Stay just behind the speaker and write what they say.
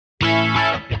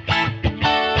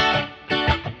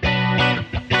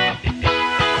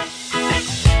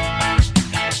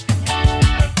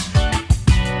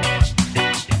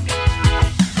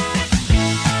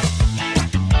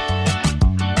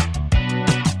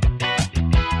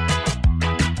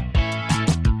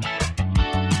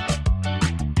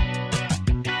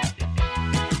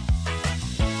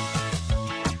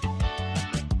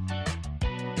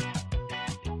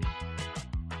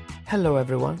Hello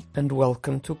everyone and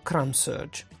welcome to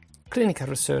CramSurg, clinical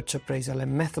research appraisal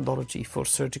and methodology for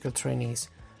surgical trainees,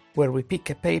 where we pick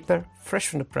a paper fresh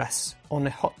from the press on a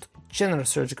hot general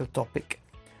surgical topic.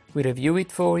 We review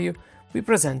it for you, we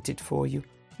present it for you,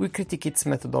 we critique its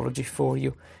methodology for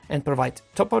you, and provide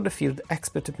top-of-the-field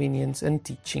expert opinions and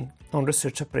teaching on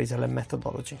research appraisal and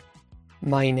methodology.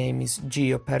 My name is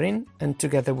Gio Perrin, and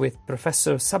together with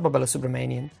Professor Saba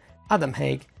Balasubramanian, Adam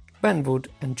Haig, Ben Wood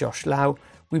and Josh Lau,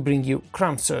 we bring you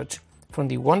CramSurg from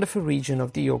the wonderful region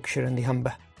of the Yorkshire and the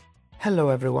Humber. Hello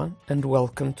everyone and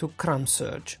welcome to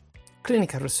CramSurg,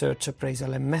 clinical research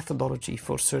appraisal and methodology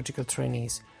for surgical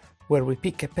trainees, where we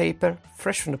pick a paper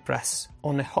fresh from the press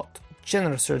on a hot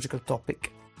general surgical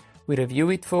topic. We review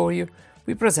it for you,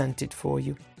 we present it for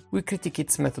you, we critique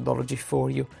its methodology for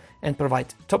you, and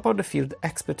provide top-of-the-field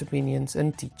expert opinions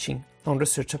and teaching on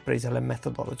research appraisal and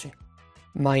methodology.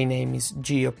 My name is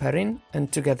Gio Perrin,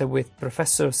 and together with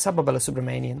Professor Saba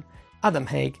Balasubramanian, Adam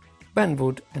Haig, Ben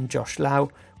Wood and Josh Lau,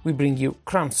 we bring you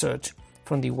CramSurg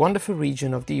from the wonderful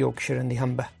region of the Yorkshire and the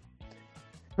Humber.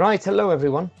 Right, hello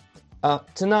everyone.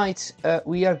 Tonight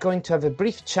we are going to have a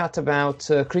brief chat about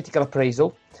critical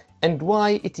appraisal and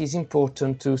why it is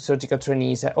important to surgical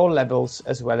trainees at all levels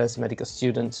as well as medical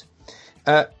students.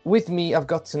 With me, I've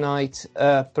got tonight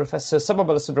Professor Saba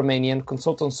Balasubramanian,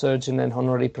 consultant surgeon and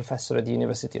honorary professor at the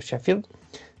University of Sheffield,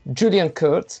 Julian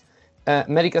Kurtz,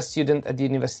 medical student at the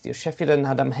University of Sheffield, and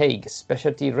Adam Haig,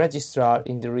 specialty registrar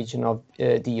in the region of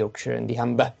the Yorkshire and the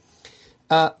Humber.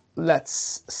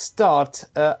 Let's start.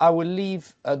 I will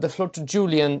leave the floor to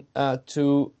Julian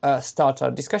to start our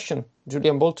discussion.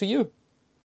 Julian, ball to you.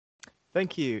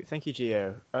 Thank you,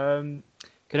 Gio.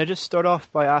 Can I just start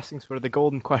off by asking sort of the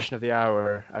golden question of the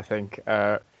hour, I think.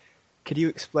 Could you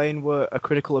explain what a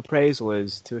critical appraisal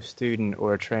is to a student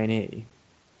or a trainee?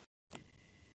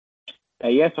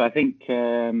 Yes, I think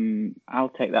I'll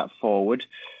take that forward.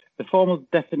 The formal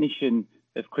definition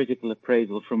of critical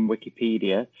appraisal from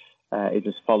Wikipedia is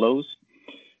as follows.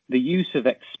 The use of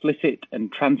explicit and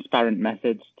transparent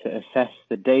methods to assess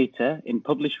the data in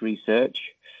published research,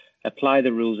 apply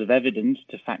the rules of evidence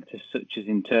to factors such as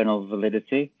internal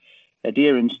validity,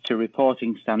 adherence to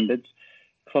reporting standards,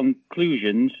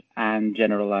 conclusions, and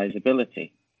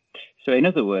generalizability. So in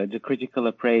other words, a critical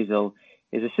appraisal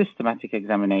is a systematic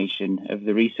examination of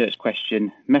the research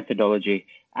question, methodology,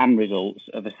 and results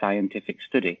of a scientific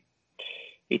study.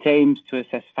 It aims to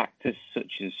assess factors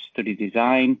such as study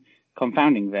design,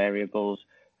 confounding variables,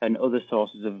 and other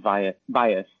sources of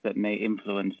bias that may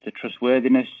influence the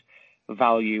trustworthiness,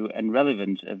 value and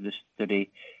relevance of the study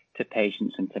to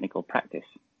patients and clinical practice.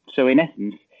 So in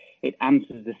essence, it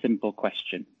answers the simple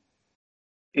question.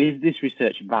 Is this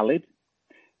research valid?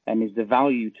 And is the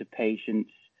value to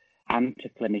patients and to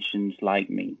clinicians like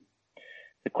me?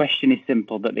 The question is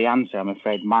simple, but the answer, I'm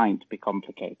afraid, might be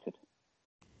complicated.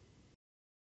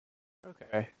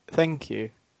 Okay, thank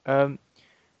you. I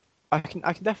can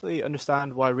definitely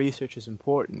understand why research is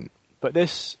important. But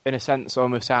this, in a sense,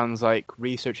 almost sounds like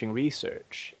researching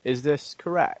research. Is this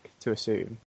correct to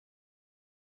assume?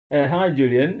 Hi,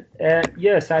 Julian.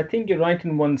 Yes, I think you're right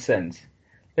in one sense.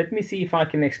 Let me see if I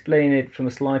can explain it from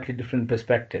a slightly different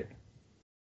perspective.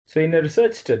 So in a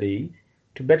research study,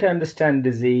 to better understand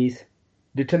disease,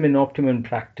 determine optimum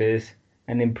practice,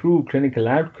 and improve clinical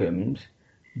outcomes,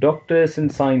 doctors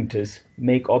and scientists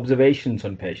make observations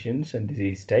on patients and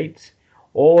disease states,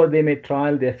 or they may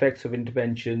trial the effects of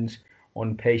interventions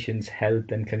on patients'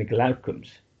 health and clinical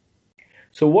outcomes.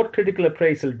 So what critical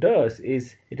appraisal does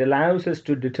is it allows us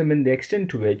to determine the extent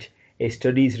to which a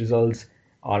study's results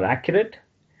are accurate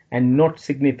and not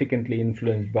significantly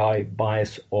influenced by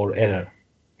bias or error.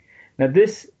 Now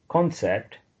this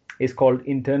concept is called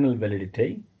internal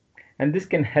validity, and this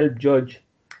can help judge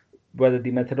whether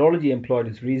the methodology employed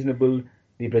is reasonable,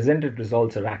 the presented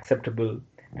results are acceptable,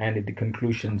 and if the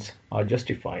conclusions are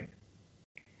justified.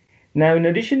 Now, in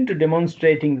addition to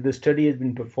demonstrating that the study has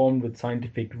been performed with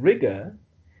scientific rigor,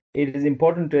 it is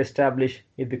important to establish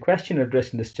if the question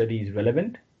addressed in the study is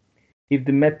relevant, if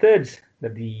the methods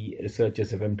that the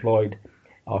researchers have employed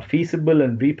are feasible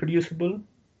and reproducible,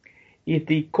 if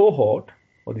the cohort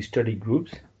or the study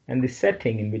groups and the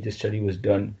setting in which the study was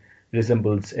done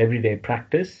resembles everyday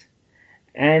practice,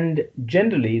 and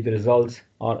generally the results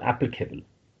are applicable.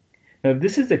 Now, if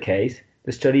this is the case,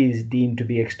 the study is deemed to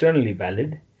be externally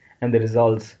valid, and the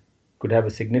results could have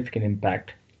a significant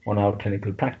impact on our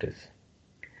clinical practice.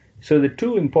 So the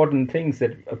two important things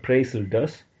that appraisal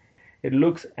does, it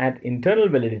looks at internal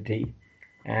validity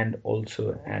and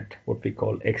also at what we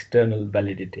call external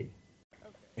validity.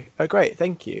 Okay. Great,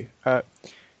 thank you.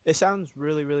 It sounds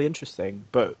really, really interesting,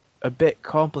 but a bit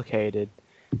complicated.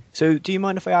 So, do you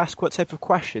mind if I ask what type of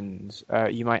questions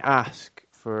you might ask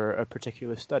for a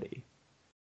particular study?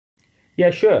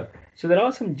 Yeah, sure. So there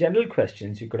are some general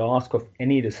questions you could ask of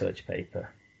any research paper.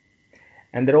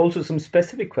 And there are also some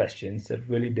specific questions that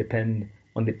really depend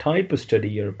on the type of study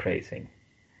you're appraising,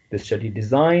 the study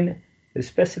design, the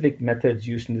specific methods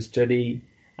used in the study,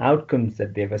 outcomes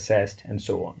that they've assessed, and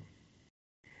so on.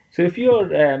 So if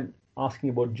you're asking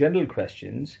about general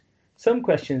questions, some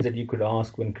questions that you could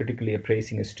ask when critically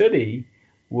appraising a study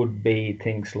would be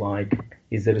things like,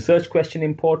 is the research question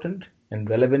important and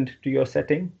relevant to your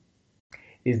setting?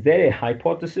 Is there a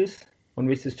hypothesis on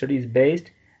which the study is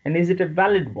based, and is it a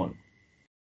valid one?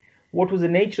 What was the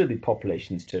nature of the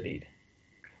population studied?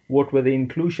 What were the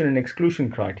inclusion and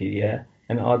exclusion criteria,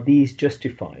 and are these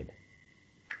justified?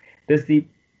 Does the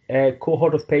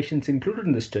cohort of patients included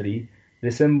in the study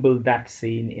resemble that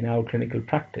seen in our clinical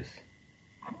practice?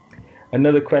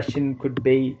 Another question could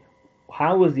be,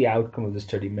 how was the outcome of the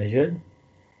study measured?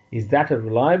 Is that a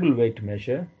reliable way to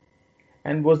measure?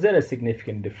 And was there a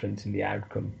significant difference in the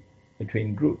outcome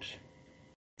between groups?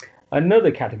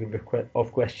 Another category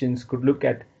of questions could look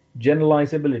at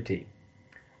generalizability.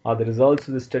 Are the results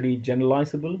of the study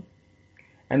generalizable?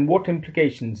 And what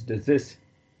implications does this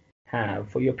have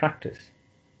for your practice?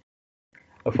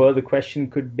 A further question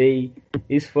could be,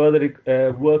 is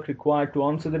further work required to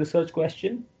answer the research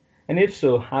question? And if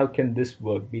so, how can this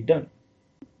work be done?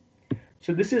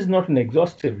 So this is not an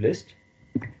exhaustive list.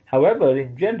 However,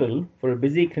 in general, for a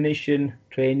busy clinician,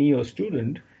 trainee, or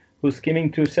student who's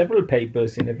skimming through several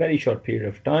papers in a very short period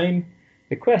of time,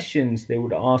 the questions they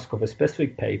would ask of a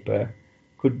specific paper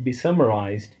could be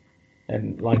summarized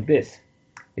and like this.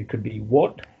 It could be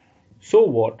what, so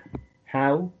what,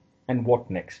 how, and what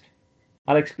next.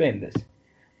 I'll explain this.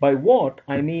 By what,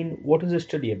 I mean what is the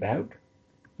study about,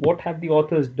 what have the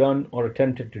authors done or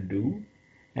attempted to do,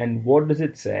 and what does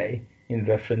it say in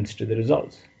reference to the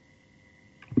results.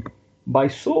 By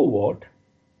so what,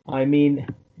 I mean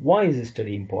why is the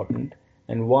study important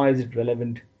and why is it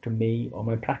relevant to me or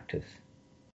my practice.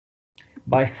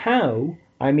 By how,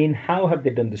 I mean how have they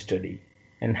done the study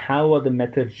and how are the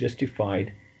methods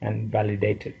justified and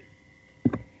validated.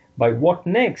 By what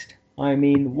next, I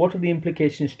mean what are the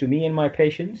implications to me and my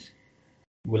patients?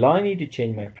 Will I need to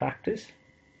change my practice?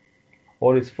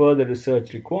 Or is further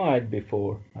research required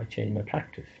before I change my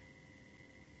practice?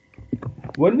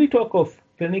 When we talk of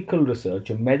clinical research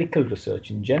or medical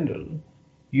research in general,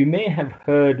 you may have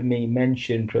heard me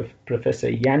mention Professor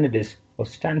Ioannidis of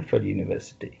Stanford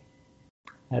University.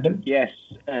 Adam? Yes,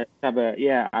 Saba.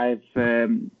 Yeah, I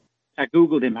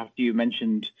googled him after you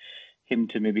mentioned him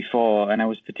to me before, and I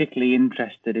was particularly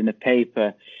interested in a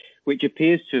paper which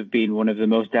appears to have been one of the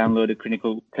most downloaded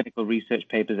clinical research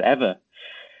papers ever.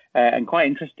 And quite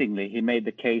interestingly, he made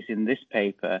the case in this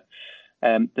paper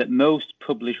that most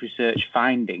published research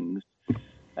findings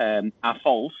are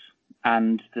false,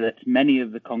 and that many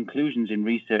of the conclusions in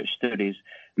research studies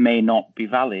may not be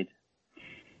valid.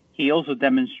 He also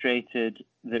demonstrated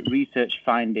that research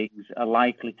findings are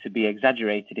likely to be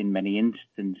exaggerated in many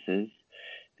instances.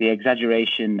 The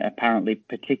exaggeration apparently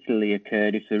particularly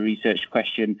occurred if the research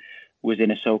question was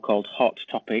in a so-called hot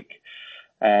topic,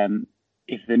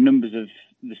 if the numbers of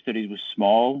the studies were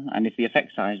small, and if the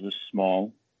effect size was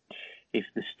small, if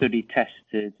the study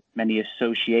tested many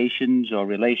associations or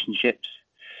relationships,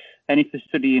 and if the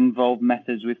study involved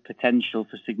methods with potential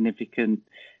for significant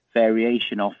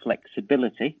variation or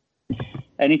flexibility,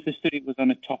 and if the study was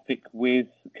on a topic with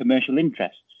commercial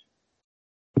interests.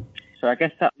 So I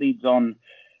guess that leads on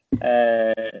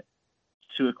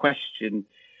to a question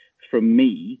from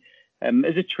me.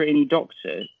 As a trainee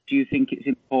doctor, do you think it's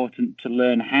important to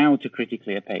learn how to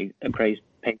critically appraise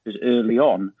papers early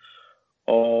on,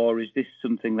 or is this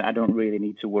something that I don't really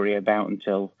need to worry about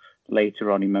until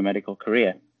later on in my medical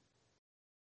career?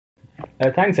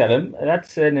 Thanks, Adam.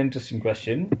 That's an interesting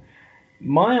question.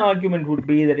 My argument would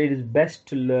be that it is best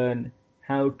to learn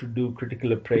how to do critical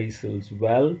appraisals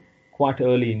well quite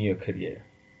early in your career.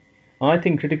 I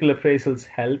think critical appraisals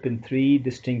help in three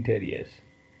distinct areas.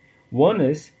 One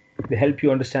is they help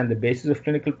you understand the basis of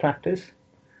clinical practice.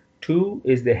 Two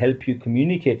is they help you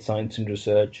communicate science and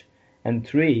research. And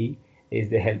three is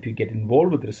they help you get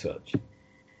involved with research.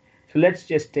 So let's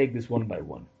just take this one by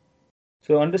one.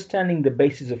 So understanding the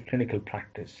basis of clinical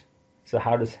practice. So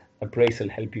how does appraisal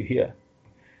help you here?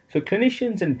 So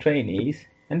clinicians and trainees,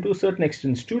 and to a certain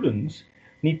extent students,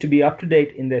 need to be up to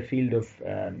date in their field of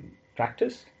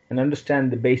practice and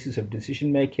understand the basis of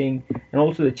decision making and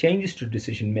also the changes to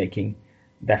decision making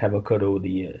that have occurred over the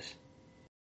years.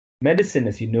 Medicine,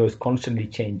 as you know, is constantly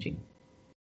changing.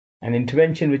 An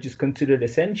intervention which is considered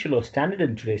essential or standard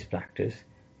in today's practice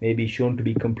may be shown to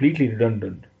be completely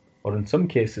redundant or in some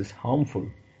cases harmful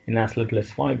in as little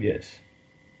as 5 years.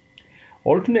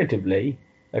 Alternatively,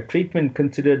 a treatment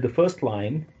considered the first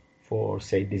line for,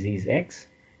 say, disease X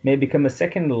may become a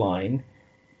second line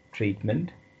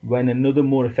treatment when another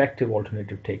more effective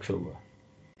alternative takes over.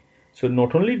 So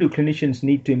not only do clinicians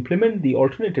need to implement the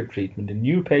alternative treatment in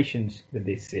new patients that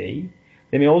they see,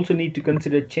 they may also need to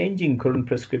consider changing current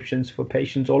prescriptions for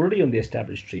patients already on the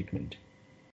established treatment.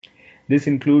 This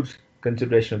includes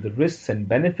consideration of the risks and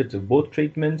benefits of both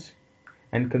treatments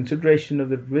and consideration of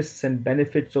the risks and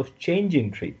benefits of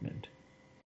changing treatment.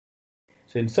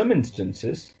 So in some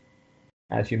instances,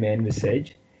 as you may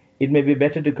envisage, it may be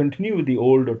better to continue with the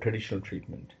old or traditional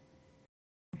treatment.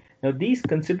 Now, these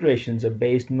considerations are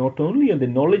based not only on the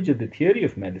knowledge of the theory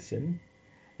of medicine,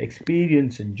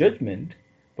 experience and judgment,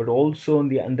 but also on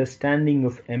the understanding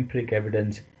of empiric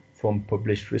evidence from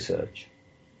published research.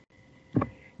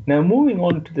 Now, moving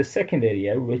on to the second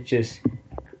area, which is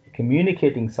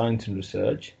communicating science and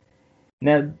research.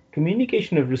 Now,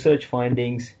 communication of research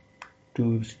findings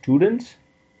to students,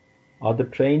 other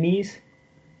trainees,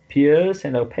 peers,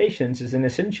 and our patients is an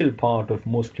essential part of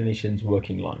most clinicians'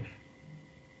 working life.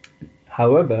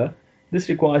 However, this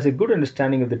requires a good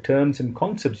understanding of the terms and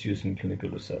concepts used in clinical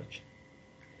research.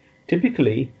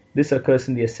 Typically, this occurs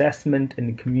in the assessment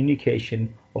and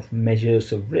communication of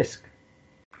measures of risk.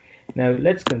 Now,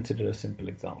 let's consider a simple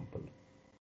example.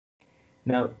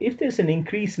 Now, if there's an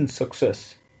increase in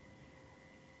success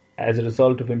as a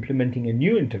result of implementing a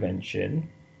new intervention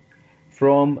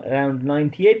from around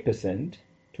 98%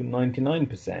 to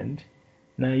 99%,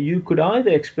 now you could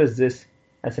either express this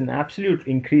as an absolute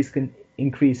increase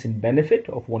in benefit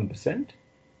of 1%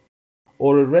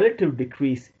 or a relative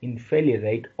decrease in failure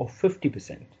rate of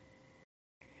 50%.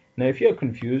 Now, if you're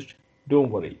confused, don't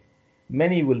worry.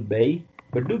 Many will be,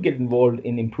 but do get involved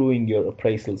in improving your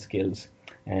appraisal skills,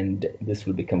 and this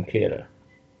will become clearer.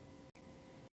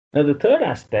 Now, the third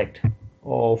aspect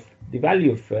of the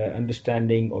value of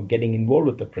understanding or getting involved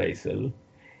with appraisal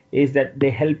is that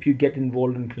they help you get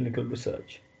involved in clinical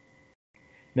research.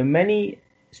 Now, many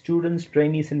students,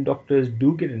 trainees, and doctors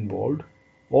do get involved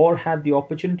or have the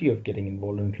opportunity of getting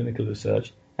involved in clinical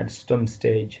research at some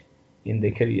stage in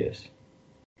their careers.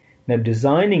 Now,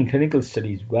 designing clinical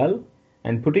studies well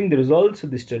and putting the results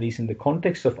of the studies in the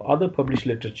context of other published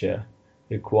literature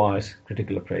requires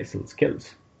critical appraisal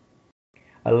skills.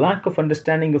 A lack of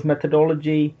understanding of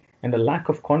methodology and a lack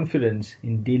of confidence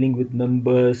in dealing with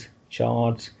numbers,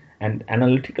 charts, and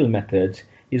analytical methods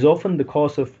is often the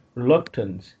cause of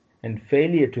reluctance and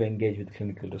failure to engage with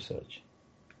clinical research.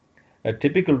 A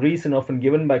typical reason often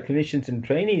given by clinicians and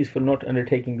trainees for not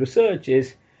undertaking research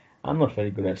is, I'm not very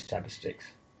good at statistics.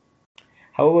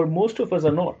 However, most of us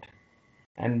are not.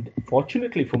 And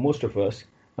fortunately for most of us,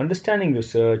 understanding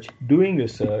research, doing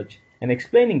research, and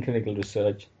explaining clinical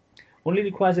research only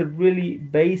requires a really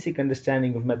basic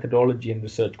understanding of methodology and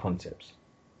research concepts.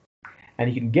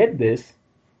 And you can get this,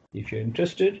 if you're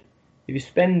interested, if you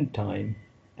spend time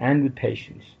and with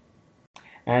patience,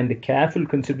 and a careful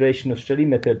consideration of study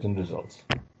methods and results.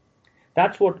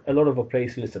 That's what a lot of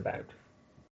appraisal is about.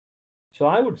 So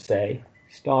I would say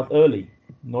start early,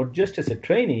 not just as a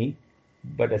trainee,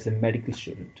 but as a medical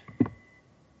student.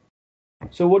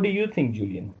 So what do you think,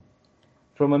 Julian?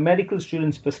 From a medical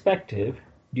student's perspective,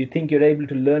 do you think you're able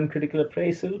to learn critical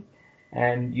appraisal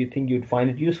and you think you'd find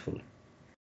it useful?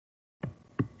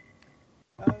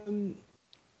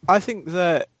 I think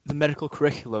that the medical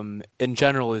curriculum in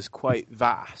general is quite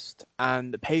vast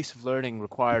and the pace of learning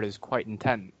required is quite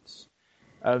intense.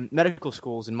 Medical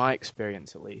schools, in my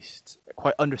experience at least,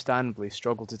 quite understandably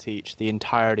struggle to teach the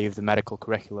entirety of the medical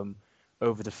curriculum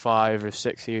over the 5 or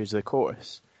 6 years of the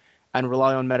course and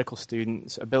rely on medical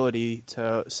students' ability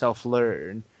to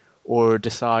self-learn or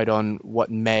decide on what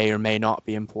may or may not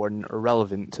be important or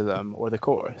relevant to them or the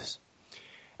course.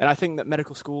 And I think that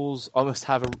medical schools almost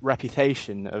have a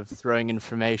reputation of throwing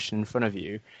information in front of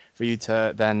you for you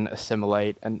to then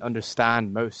assimilate and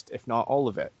understand most, if not all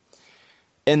of it.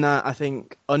 In that, I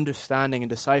think understanding and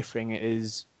deciphering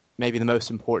is maybe the most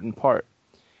important part.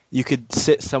 You could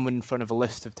sit someone in front of a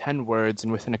list of 10 words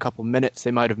and within a couple minutes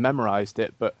they might have memorized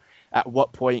it, but at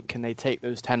what point can they take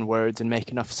those 10 words and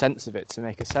make enough sense of it to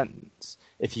make a sentence,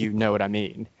 if you know what I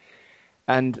mean?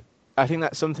 And I think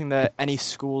that's something that any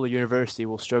school or university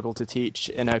will struggle to teach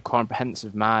in a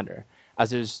comprehensive manner, as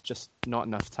there's just not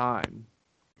enough time.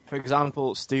 For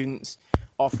example, students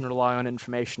often rely on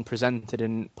information presented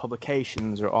in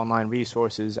publications or online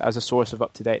resources as a source of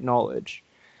up-to-date knowledge.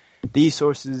 These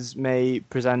sources may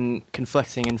present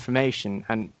conflicting information,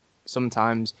 and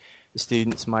sometimes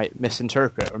students might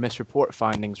misinterpret or misreport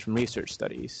findings from research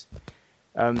studies.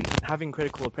 Having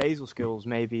critical appraisal skills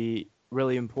may be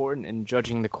really important in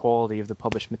judging the quality of the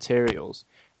published materials,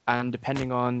 and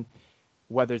depending on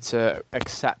whether to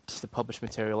accept the published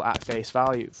material at face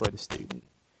value for the student.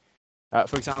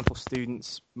 For example,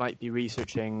 students might be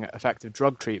researching effective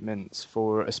drug treatments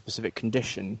for a specific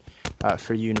condition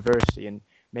for university and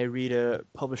may read a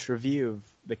published review of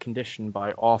the condition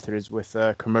by authors with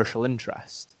a commercial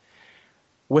interest.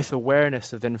 With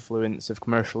awareness of the influence of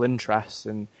commercial interests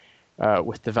and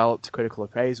with developed critical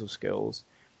appraisal skills,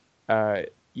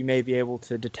 you may be able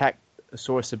to detect a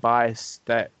source of bias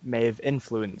that may have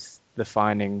influenced the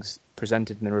findings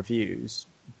presented in the reviews,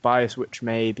 bias which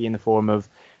may be in the form of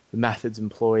the methods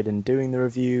employed in doing the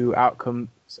review, outcomes,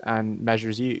 and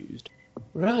measures used.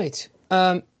 Right.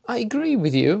 I agree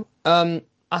with you.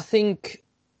 I think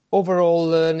overall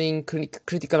learning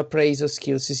critical appraisal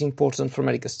skills is important for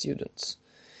medical students.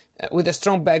 With a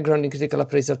strong background in critical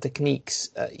appraisal techniques,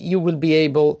 you will be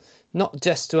able not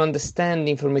just to understand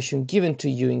the information given to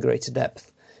you in greater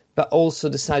depth, but also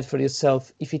decide for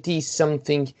yourself if it is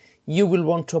something you will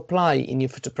want to apply in your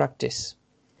future practice.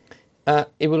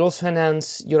 It will also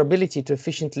enhance your ability to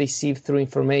efficiently sieve through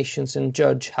information and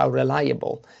judge how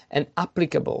reliable and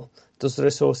applicable those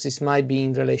resources might be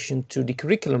in relation to the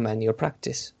curriculum and your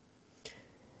practice.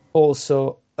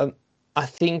 Also, I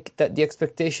think that the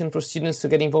expectation for students to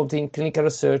get involved in clinical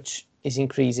research is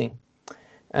increasing.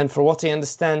 And for what I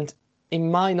understand, it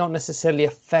might not necessarily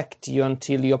affect you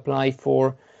until you apply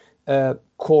for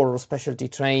core or specialty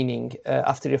training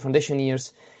after your foundation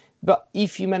years. But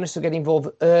if you manage to get involved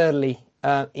early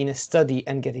in a study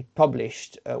and get it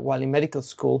published while in medical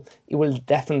school, it will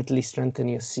definitely strengthen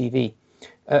your CV,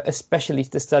 especially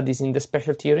if the study is in the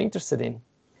specialty you're interested in.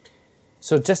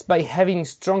 So just by having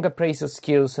strong appraisal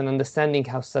skills and understanding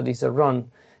how studies are run,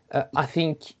 I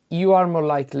think you are more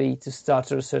likely to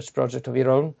start a research project of your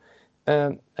own,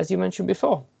 as you mentioned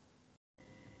before.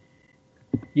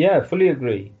 Yeah, fully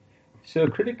agree. So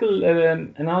critical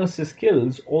analysis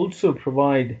skills also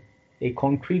provide a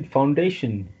concrete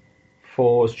foundation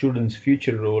for students'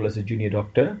 future role as a junior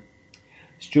doctor.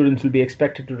 Students will be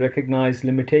expected to recognize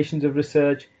limitations of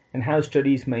research and how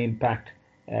studies may impact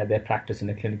their practice in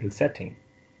a clinical setting.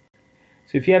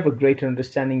 So if you have a greater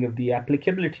understanding of the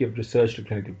applicability of research to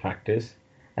clinical practice,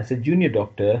 as a junior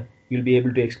doctor, you'll be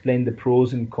able to explain the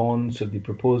pros and cons of the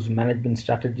proposed management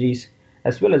strategies,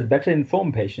 as well as better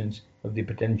inform patients of the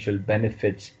potential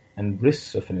benefits and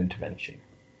risks of an intervention.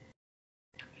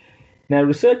 Now,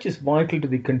 research is vital to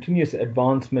the continuous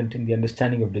advancement in the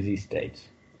understanding of disease states,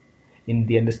 in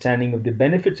the understanding of the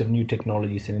benefits of new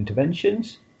technologies and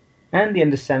interventions, and the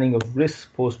understanding of risks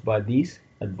posed by these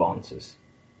advances.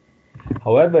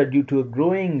 However, due to a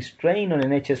growing strain on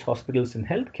NHS hospitals and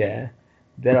healthcare,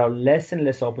 there are less and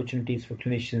less opportunities for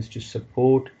clinicians to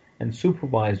support and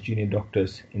supervise junior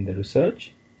doctors in their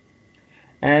research.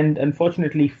 And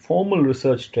unfortunately, formal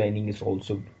research training is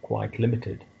also quite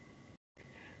limited.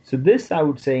 So this, I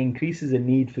would say, increases the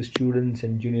need for students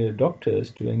and junior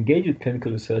doctors to engage with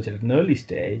clinical research at an early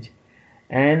stage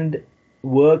and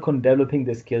work on developing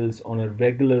their skills on a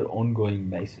regular, ongoing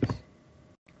basis.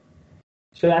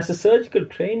 So as a surgical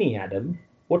trainee, Adam,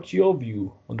 what's your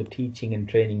view on the teaching and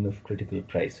training of critical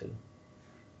appraisal?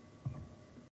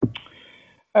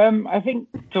 I think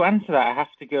to answer that, I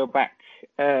have to go back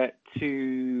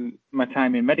to my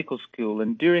time in medical school.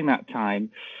 And during that time,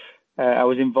 I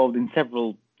was involved in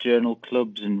several journal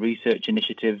clubs and research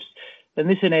initiatives. And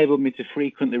this enabled me to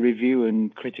frequently review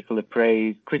and critically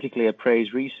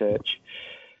appraise research.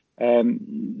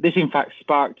 This, in fact,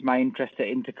 sparked my interest at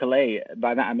Intercalais.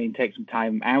 By that, I mean take some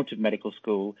time out of medical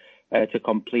school to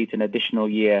complete an additional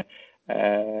year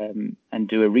and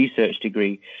do a research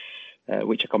degree,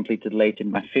 which I completed late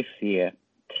in my 5th year.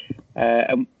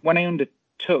 And when I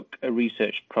undertook a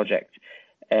research project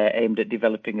aimed at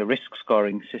developing a risk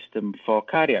scoring system for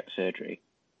cardiac surgery,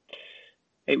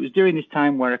 it was during this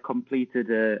time where I completed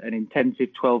an intensive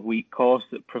 12-week course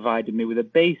that provided me with a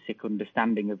basic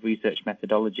understanding of research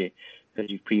methodology, as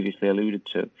you've previously alluded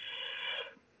to.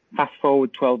 Fast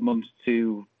forward 12 months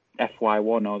to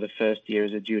FY1, or the first year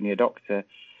as a junior doctor,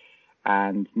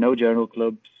 and no journal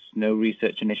clubs, no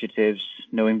research initiatives,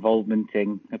 no involvement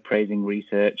in appraising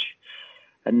research.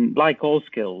 And like all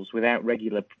skills, without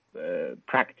regular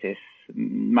practice,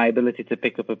 my ability to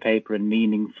pick up a paper and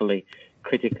meaningfully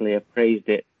critically appraised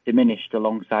it diminished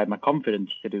alongside my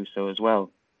confidence to do so as well.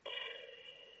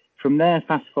 From there,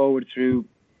 fast forward through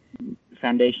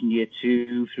foundation year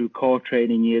 2, through core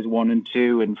training years 1 and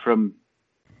 2, and from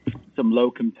some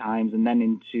locum times and then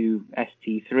into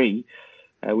ST3,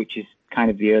 which is kind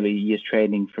of the early years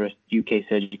training for a UK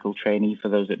surgical trainee, for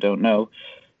those that don't know.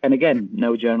 And again,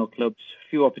 no journal clubs,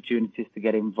 few opportunities to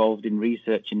get involved in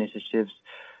research initiatives,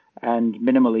 and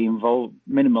minimal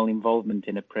involvement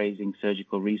in appraising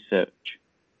surgical research.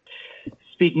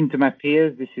 Speaking to my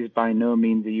peers, this is by no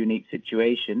means a unique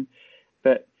situation,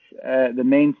 but the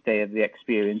mainstay of the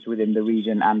experience within the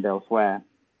region and elsewhere.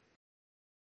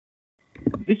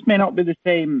 This may not be the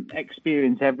same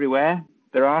experience everywhere.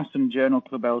 There are some journal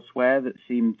clubs elsewhere that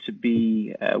seem to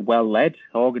be well-led,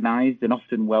 organised, and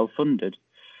often well-funded.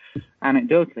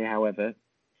 Anecdotally, however,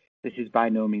 this is by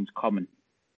no means common.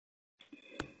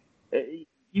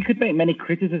 You could make many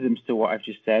criticisms to what I've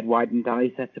just said. Why didn't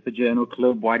I set up a journal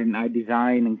club? Why didn't I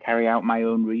design and carry out my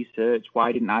own research?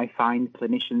 Why didn't I find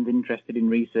clinicians interested in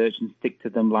research and stick to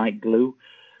them like glue,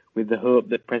 with the hope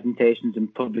that presentations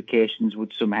and publications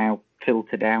would somehow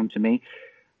filter down to me?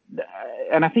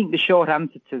 And I think the short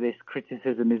answer to this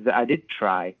criticism is that I did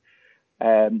try,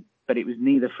 but it was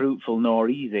neither fruitful nor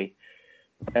easy.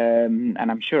 And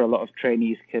I'm sure a lot of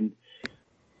trainees can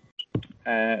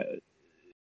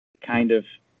kind of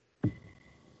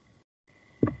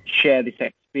share this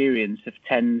experience of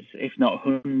tens, if not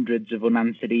hundreds, of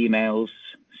unanswered emails,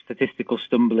 statistical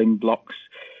stumbling blocks,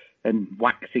 and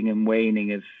waxing and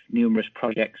waning of numerous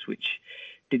projects which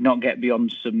did not get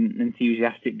beyond some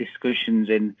enthusiastic discussions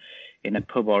in a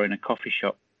pub or in a coffee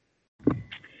shop.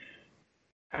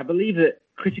 I believe that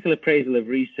critical appraisal of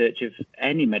research of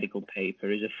any medical paper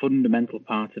is a fundamental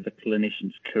part of a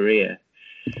clinician's career.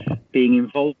 Being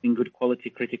involved in good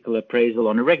quality critical appraisal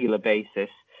on a regular basis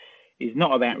is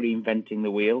not about reinventing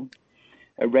the wheel.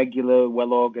 A regular,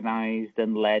 well-organised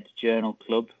and led journal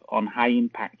club on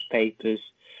high-impact papers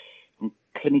on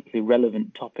clinically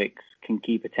relevant topics can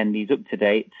keep attendees up to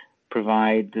date,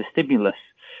 provide the stimulus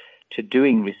to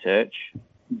doing research,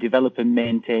 develop and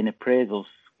maintain appraisal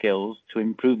skills to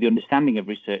improve the understanding of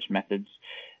research methods,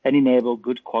 and enable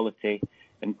good quality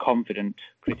and confident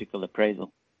critical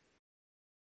appraisal.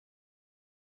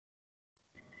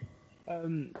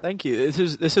 Thank you.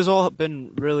 This has all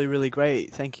been really, really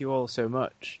great. Thank you all so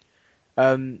much.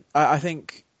 I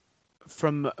think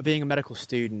from being a medical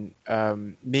student,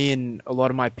 me and a lot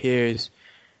of my peers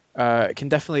can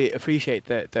definitely appreciate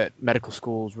that medical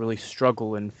schools really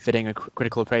struggle in fitting a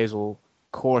critical appraisal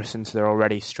course into their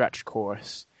already stretched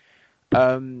course.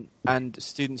 And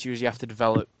students usually have to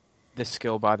develop this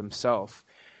skill by themselves.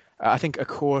 I think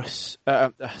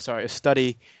a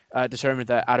study determined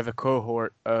that out of a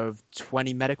cohort of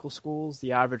 20 medical schools,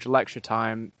 the average lecture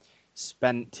time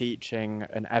spent teaching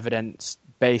an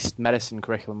evidence-based medicine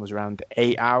curriculum was around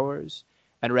 8 hours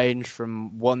and ranged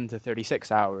from 1 to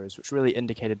 36 hours, which really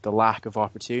indicated the lack of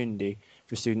opportunity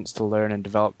for students to learn and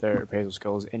develop their appraisal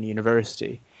skills in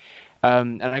university.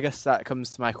 And I guess that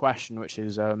comes to my question, which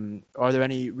is, are there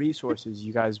any resources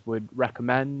you guys would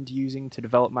recommend using to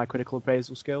develop my critical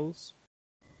appraisal skills?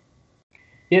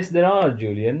 Yes, there are,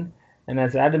 Julian. And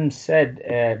as Adam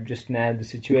said just now, the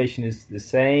situation is the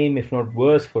same, if not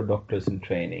worse, for doctors in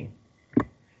training.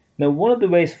 Now, one of the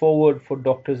ways forward for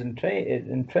doctors and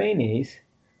trainees,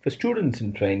 for students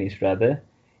and trainees rather,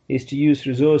 is to use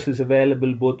resources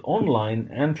available both online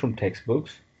and from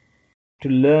textbooks to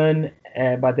learn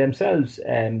by themselves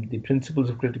the principles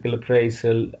of critical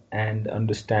appraisal and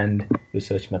understand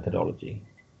research methodology.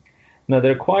 Now,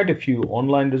 there are quite a few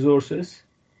online resources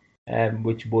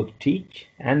which both teach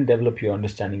and develop your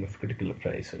understanding of critical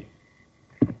appraisal.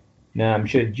 Now, I'm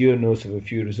sure Gio knows of a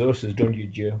few resources, don't you,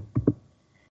 Gio?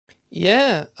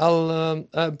 Yeah, I'll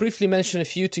briefly mention a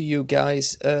few to you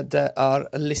guys that are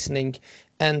listening,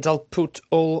 and I'll put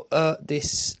all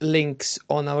these links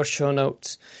on our show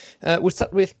notes. We'll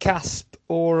start with CASP,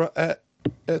 or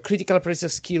Critical Appraisal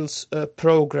Skills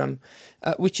Program,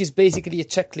 which is basically a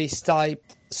checklist type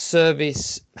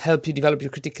service, help you develop your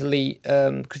critical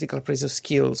appraisal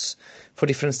skills for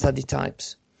different study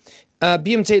types.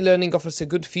 BMJ Learning offers a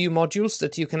good few modules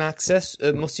that you can access.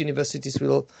 Most universities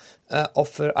will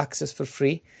offer access for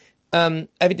free.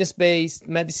 Evidence-based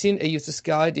medicine, a user's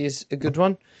guide, is a good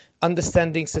one.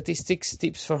 Understanding statistics,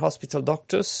 tips for hospital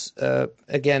doctors,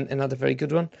 again, another very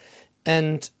good one.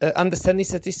 And understanding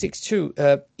statistics too,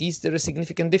 is there a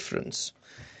significant difference?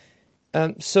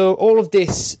 So all of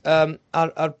this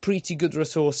are pretty good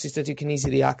resources that you can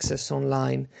easily access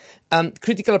online.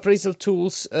 Critical Appraisal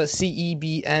Tools,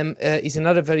 CEBM, is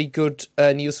another very good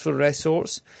and useful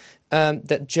resource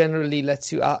that generally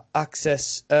lets you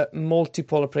access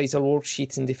multiple appraisal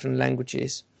worksheets in different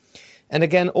languages. And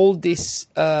again, all these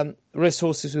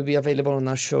resources will be available on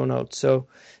our show notes, so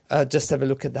just have a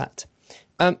look at that.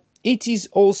 It is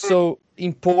also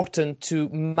important to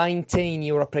maintain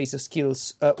your appraisal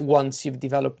skills once you've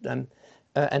developed them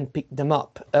and picked them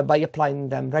up by applying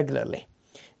them regularly.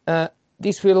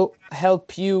 This will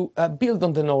help you build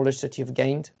on the knowledge that you've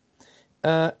gained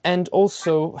and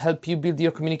also help you build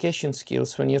your communication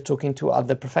skills when you're talking to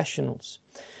other professionals.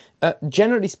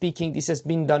 Generally speaking, this has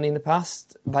been done in the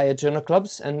past by journal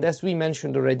clubs, and as we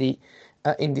mentioned already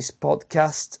in this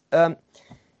podcast,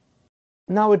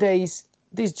 nowadays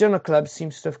these journal clubs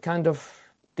seems to have kind of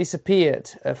disappeared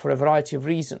for a variety of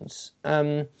reasons,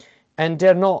 and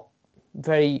they're not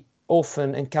very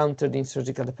often encountered in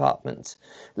surgical departments.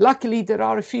 Luckily, there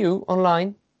are a few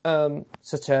online,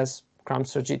 such as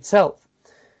CramSurg itself.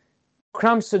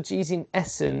 CramSurg is in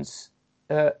essence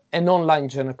an online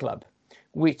journal club,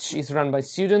 which is run by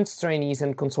students, trainees,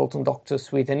 and consultant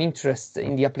doctors with an interest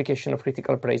in the application of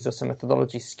critical appraisals and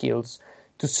methodology skills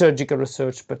to surgical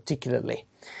research particularly.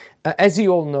 As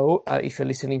you all know, if you're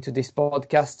listening to this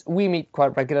podcast, we meet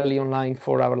quite regularly online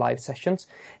for our live sessions,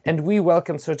 and we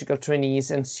welcome surgical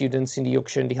trainees and students in the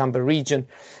Yorkshire and the Humber region.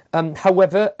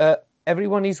 However,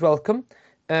 everyone is welcome,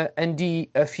 and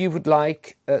if you would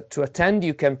like to attend,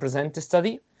 you can present the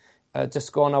study.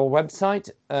 Just go on our website,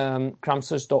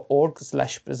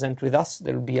 cramsurg.org/present with us.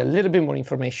 There will be a little bit more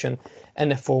information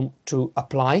and a form to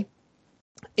apply.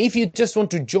 If you just want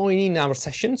to join in our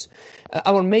sessions,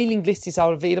 our mailing list is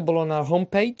available on our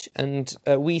homepage, and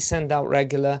we send out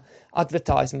regular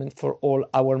advertisement for all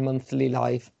our monthly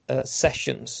live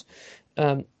sessions.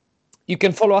 You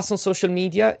can follow us on social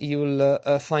media. You'll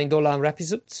find all our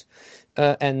episodes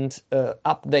and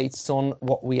updates on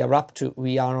what we are up to.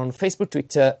 We are on Facebook,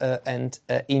 Twitter, and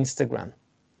Instagram.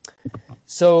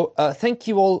 So thank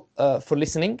you all for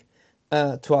listening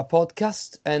to our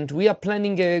podcast, and we are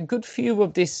planning a good few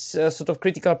of these sort of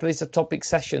critical appraisal topic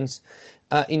sessions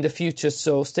in the future,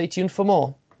 so stay tuned for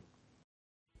more.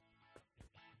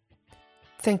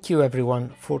 Thank you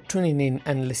everyone for tuning in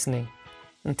and listening.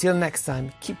 Until next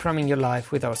time, keep running your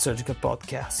life with our surgical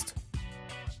podcast.